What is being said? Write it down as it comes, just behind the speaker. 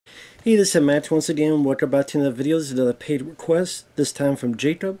Hey, this is Matt once again. Welcome back to another video. This is another paid request, this time from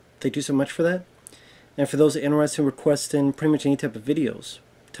Jacob. Thank you so much for that. And for those interested in requesting pretty much any type of videos,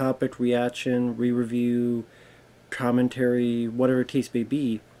 topic, reaction, re-review, commentary, whatever the case may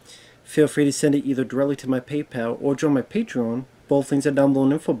be, feel free to send it either directly to my PayPal or join my Patreon. Both links are down below in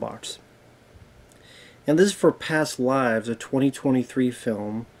the info box. And this is for Past Lives, a 2023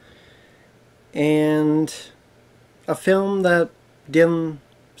 film. And a film that getting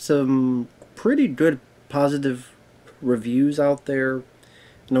some pretty good positive reviews out there.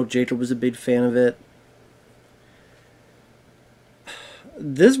 I know Jacob was a big fan of it.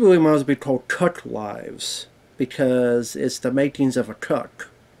 This movie might as well be called Cuck Lives because it's the makings of a cuck.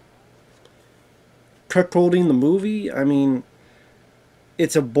 Cuckolding the movie, I mean,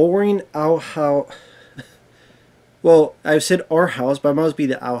 it's a boring outhouse. Well, I've said our house, but it might as well be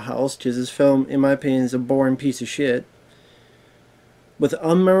the outhouse because this film, in my opinion, is a boring piece of shit. With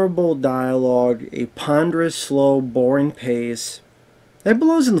unmemorable dialogue, a ponderous, slow, boring pace. That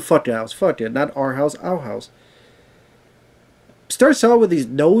belongs in the fuck house. Fuck it. Not our house, our house. Starts out with these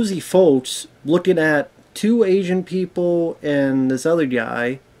nosy folks looking at two Asian people and this other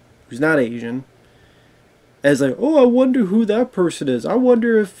guy, who's not Asian, as like, oh, I wonder who that person is. I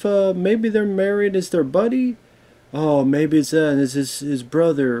wonder if maybe they're married as their buddy. Oh, maybe it's his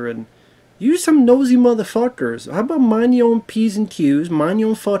brother. And you some nosy motherfuckers. How about mind your own P's and Q's, mind your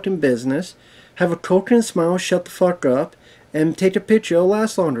own fucking business, have a coke and a smile, shut the fuck up, and take a picture, it'll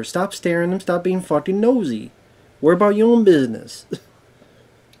last longer. Stop staring at them, stop being fucking nosy. Worry about your own business.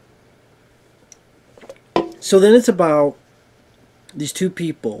 So then it's about these two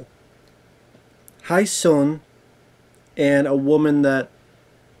people, Hae-sun and a woman that,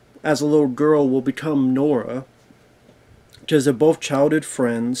 as a little girl, will become Nora, because they're both childhood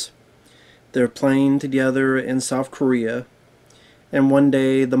friends. They're playing together in South Korea, and one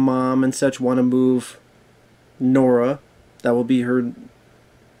day the mom and such want to move Nora, that will be her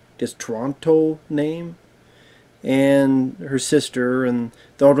Toronto name, and her sister, and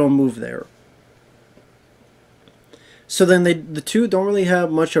they'll all move there. So then the two don't really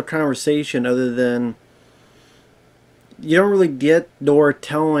have much of a conversation other than you don't really get Nora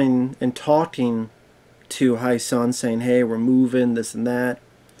telling and talking to Hae-sun saying, hey, we're moving, this and that.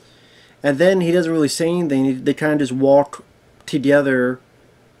 And then he doesn't really say anything. They kind of just walk together.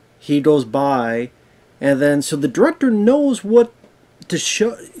 He goes by. And then, so the director knows what to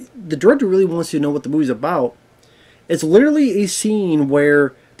show. The director really wants you to know what the movie's about. It's literally a scene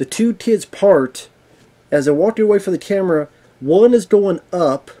where the two kids part. As they're walking away from the camera, one is going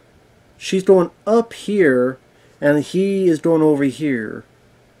up. She's going up here. And he is going over here.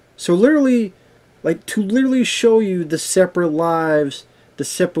 So literally, like, to literally show you the separate lives, the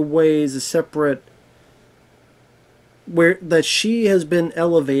separate ways, the separate where that she has been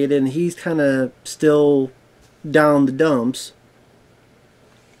elevated and he's kind of still down the dumps.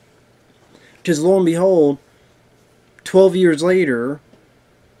 Because lo and behold, 12 years later,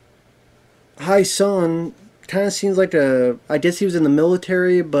 Hae-sun kind of seems like I guess he was in the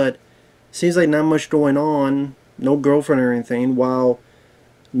military, but seems like not much going on, no girlfriend or anything, while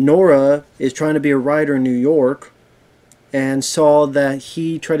Nora is trying to be a writer in New York. And saw that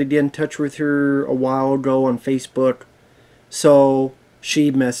he tried to get in touch with her a while ago on Facebook. So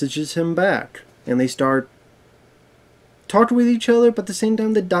she messages him back. And they start talking with each other. But at the same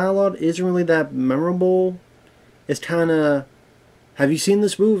time, the dialogue isn't really that memorable. It's kind of, have you seen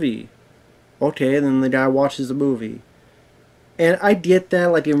this movie? Okay, and then the guy watches the movie. And I get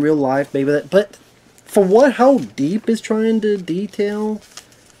that, like in real life, maybe that. But for what, how deep is trying to detail,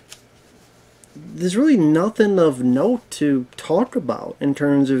 there's really nothing of note to talk about in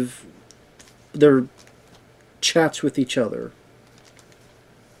terms of their chats with each other.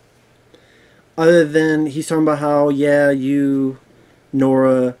 Other than he's talking about how, yeah, you,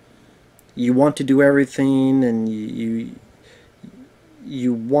 Nora, you want to do everything and you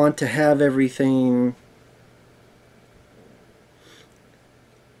want to have everything.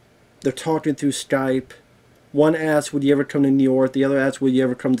 They're talking through Skype. One asks, would you ever come to New York? The other asks, would you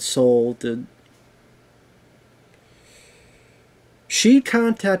ever come to Seoul? She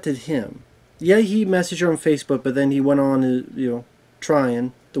contacted him. Yeah, he messaged her on Facebook, but then he went on,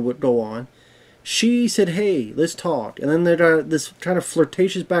 trying to go on. She said, hey, let's talk. And then they got this kind of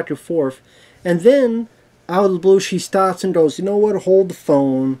flirtatious back and forth. And then, out of the blue, she stops and goes, you know what, hold the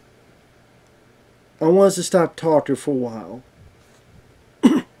phone. I want us to stop talking for a while.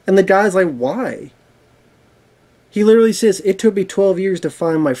 And the guy's like, why? He literally says, it took me 12 years to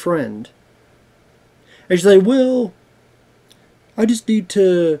find my friend. And she's like, well, I just need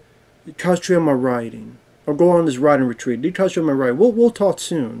to concentrate on my writing. Or go on this writing retreat. Need to concentrate on my writing. We'll talk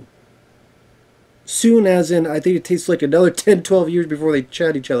soon. soon as in, I think it takes like another 10, 12 years before they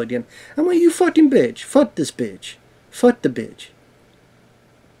chat each other again. I'm like, you fucking bitch. Fuck this bitch. Fuck the bitch.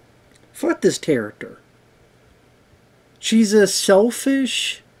 Fuck this character. She's a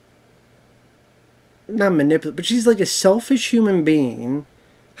selfish, not manipulative, but she's like a selfish human being.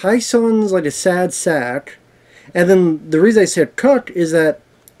 Hai-sun's like a sad sack. And then the reason I said cuck is that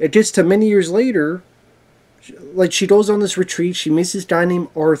it gets to many years later, like she goes on this retreat, she meets this guy named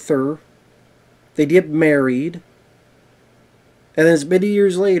Arthur. They get married. And then it's many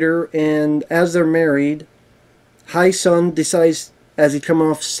years later, and as they're married, Hai-sun decides, as he come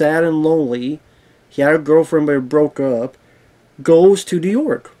off sad and lonely, he had a girlfriend but it broke up, goes to New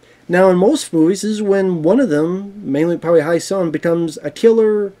York. Now in most movies, this is when one of them, mainly probably Hai-sun, becomes a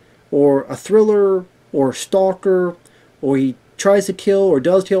killer, or a thriller, or a stalker, or he tries to kill or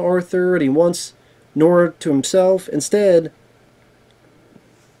does kill Arthur and he wants Nora to himself. Instead,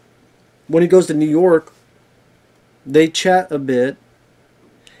 when he goes to New York, they chat a bit,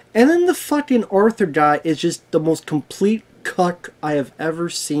 and then the fucking Arthur guy is just the most complete cuck I have ever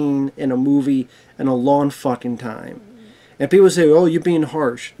seen in a movie in a long fucking time. And people say, oh, you're being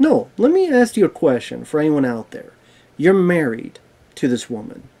harsh. No, let me ask you a question for anyone out there. You're married to this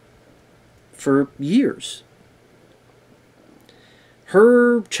woman for years.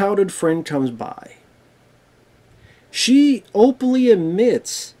 Her childhood friend comes by. She openly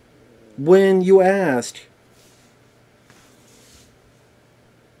admits when you ask,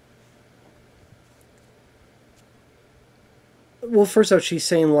 well, first off, she's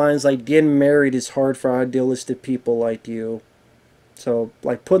saying lines like, getting married is hard for idealistic people like you. So,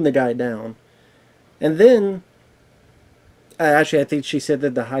 like, putting the guy down. And then, actually, I think she said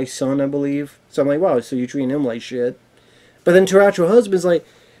that the Hai-sun, I believe. So I'm like, wow, so you're treating him like shit. But then to her actual husband's like,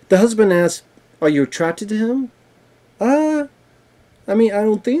 the husband asks, are you attracted to him? I mean, I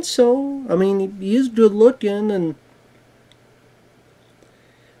don't think so. I mean, he is good looking, and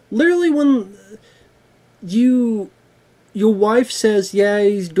literally when your wife says, yeah,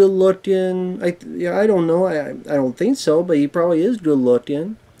 he's good looking, I don't know, I don't think so, but he probably is good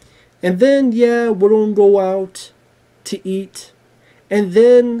looking. And then, yeah, we don't go out to eat. And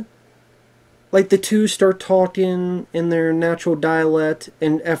then, like, the two start talking in their natural dialect,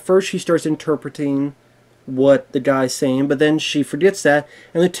 and at first she starts interpreting what the guy's saying, but then she forgets that,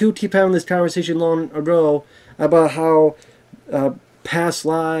 and the two keep having this conversation long ago about how past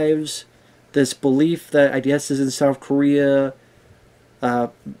lives, this belief that I guess is in South Korea,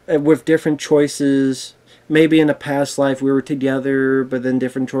 with different choices. Maybe in a past life we were together, but then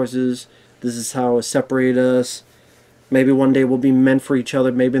different choices. This is how it separated us. Maybe one day we'll be meant for each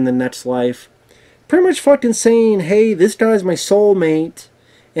other, maybe in the next life. Pretty much fucking saying, hey, this guy's my soulmate,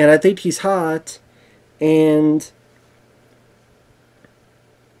 and I think he's hot, and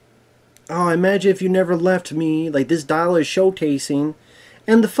oh, imagine if you never left me. Like, this dialogue is showcasing.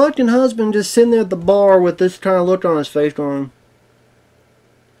 And the fucking husband just sitting there at the bar with this kind of look on his face going,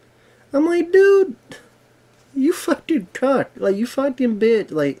 I'm like, dude, you fucking cuck. Like, you fucking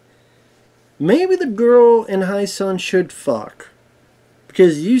bitch. Like, maybe the girl and Hai-sun should fuck.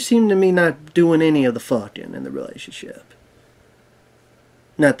 Because you seem to me not doing any of the fucking in the relationship.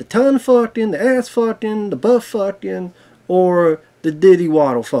 Not the tongue fucking, the ass fucking, the butt fucking, or the diddy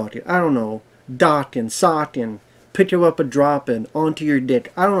waddle fucking. I don't know. Docking, socking, pick you up and dropping onto your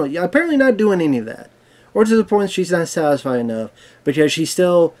dick. I don't know. You're apparently not doing any of that. Or to the point she's not satisfied enough. Because she's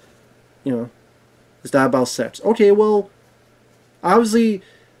still, you know, it's not about sex. Okay, well, obviously,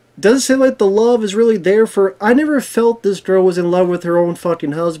 doesn't seem like the love is really there for... I never felt this girl was in love with her own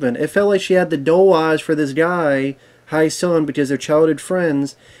fucking husband. It felt like she had the doe eyes for this guy, Hai-sun, because they're childhood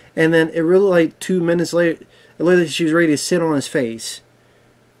friends. And then it really, like, 2 minutes later, it looked like she was ready to sit on his face.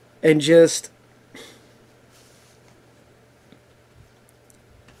 And just...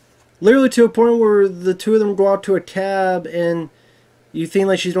 literally to a point where the two of them go out to a cab and you think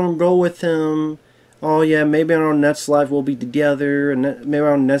like she's going to go with him. Oh yeah, maybe on our next life we'll be together, and maybe on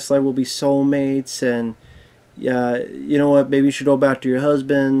our next life we'll be soulmates, and yeah, you know what, maybe you should go back to your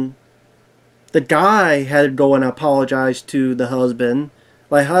husband. The guy had to go and apologize to the husband.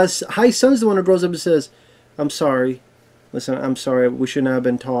 Like, Hai-sun's the one who grows up and says, I'm sorry. Listen, I'm sorry, we should not have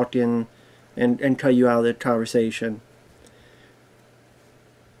been talking, and cut you out of the conversation.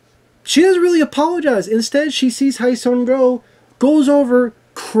 She doesn't really apologize. Instead, she sees Hai-sun go, goes over,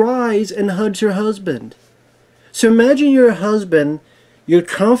 cries, and hugs her husband. So imagine you're a husband, you're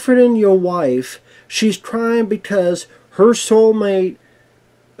comforting your wife, she's crying because her soulmate,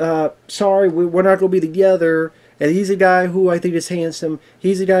 sorry, we're not going to be together, and he's a guy who I think is handsome,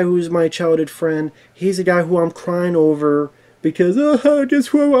 he's a guy who's my childhood friend, he's a guy who I'm crying over because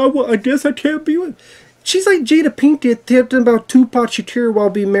I guess I can't be with. She's like Jada Pinkett tipped about Tupac Shakur while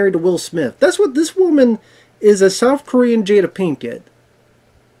being married to Will Smith. That's what this woman is, a South Korean Jada Pinkett.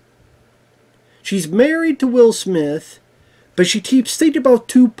 She's married to Will Smith, but she keeps thinking about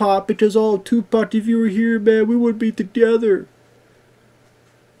Tupac because, oh, Tupac, if you were here, man, we would be together.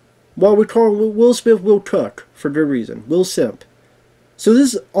 While we call Will Smith Will Cook, for good reason. Will Simp. So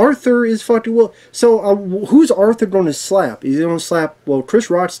this Arthur is fucking Will. So who's Arthur going to slap? Is he going to slap, well, Chris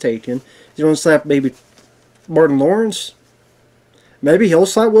Rock's taken. Is he going to slap maybe Martin Lawrence? Maybe he'll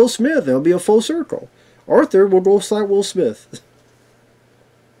slap Will Smith. It'll be a full circle. Arthur will go slap Will Smith.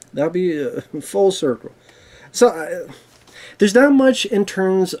 That'll be a full circle. So there's not much in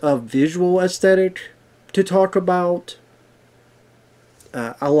terms of visual aesthetic to talk about.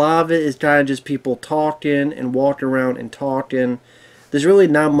 A lot of it is kind of just people talking and walking around and talking. There's really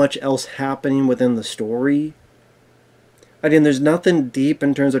not much else happening within the story. Again, there's nothing deep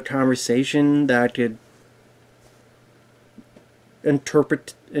in terms of conversation that I could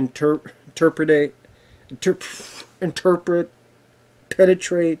interpret,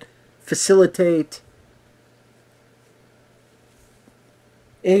 penetrate, facilitate,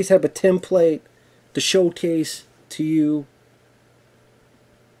 any type of template to showcase to you.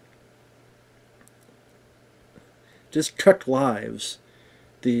 Just Cuck lives.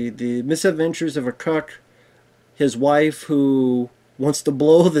 The misadventures of a cuck, his wife who wants to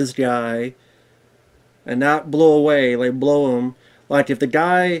blow this guy and not blow away, like blow him. Like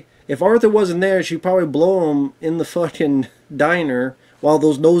if Arthur wasn't there, she'd probably blow him in the fucking diner while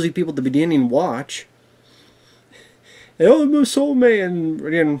those nosy people at the beginning watch. And, oh, my soulmate, and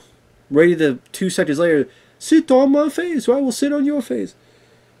again, ready to 2 seconds later, sit on my face, or I will sit on your face.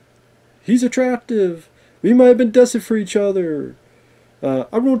 He's attractive. We might have been destined for each other.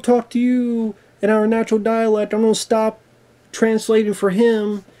 I'm going to talk to you in our natural dialect. I'm going to stop translating for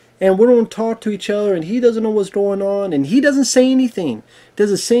him. And we're going to talk to each other. And he doesn't know what's going on. And he doesn't say anything.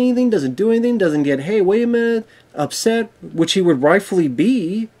 Doesn't say anything. Doesn't do anything. Doesn't get, hey, wait a minute, upset. Which he would rightfully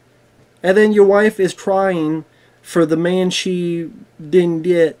be. And then your wife is crying for the man she didn't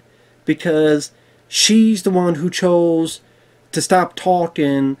get. Because she's the one who chose to stop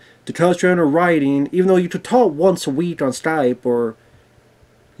talking, to concentrate on her writing, even though you could talk once a week on Skype, or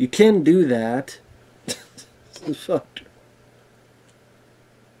you can do that.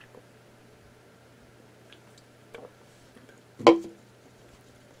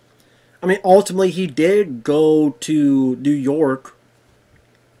 I mean, ultimately, he did go to New York.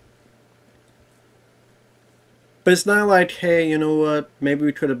 But it's not like, hey, you know what, maybe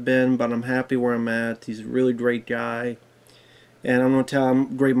we could have been, but I'm happy where I'm at. He's a really great guy. And I'm going to tell him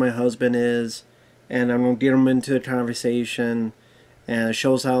how great my husband is. And I'm going to get him into a conversation. And it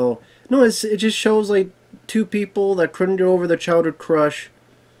shows how... No, it just shows like 2 people that couldn't get over their childhood crush.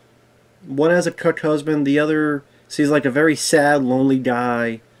 One has a cuck husband. The other sees like a very sad, lonely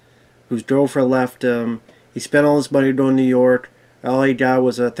guy whose girlfriend left him. He spent all his money going to New York. All he got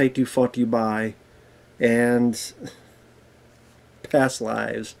was a thank you, fuck you, bye. And past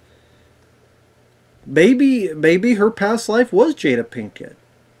lives. Maybe her past life was Jada Pinkett.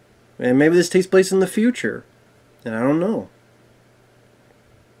 And maybe this takes place in the future. And I don't know.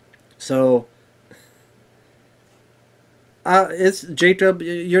 So, it's Jacob,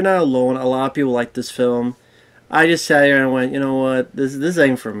 you're not alone. A lot of people like this film. I just sat here and went, you know what? This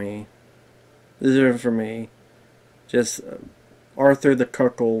ain't for me. This isn't for me. Just Arthur the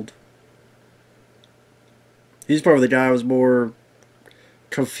cuckold. He's probably the guy I was more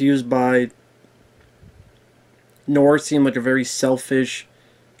confused by. Nora seemed like a very selfish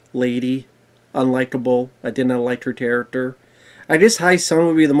lady. Unlikable. I did not like her character. I guess Hai Sun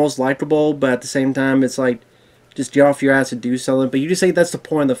would be the most likable, but at the same time, it's like, just get off your ass and do something. But you just say that's the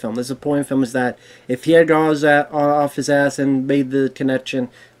point of the film. That's the point of the film, is that if he had gone off his ass and made the connection,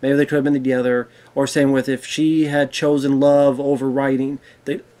 maybe they could have been together. Or same with if she had chosen love over writing.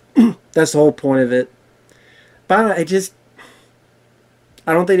 That's the whole point of it. But I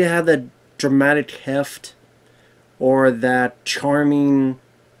don't think they had that dramatic heft or that charming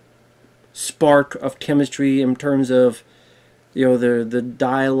spark of chemistry in terms of, you know, the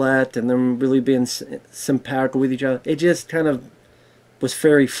dialect and them really being simpatical with each other. It just kind of was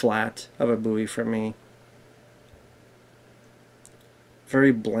very flat of a movie for me.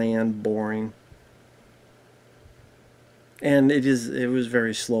 Very bland, boring. And it was a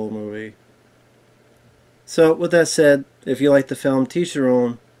very slow movie. So, with that said, if you like the film, teach your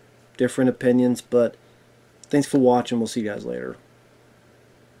own. Different opinions, but thanks for watching. We'll see you guys later.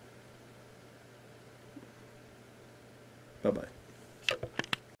 Bye-bye.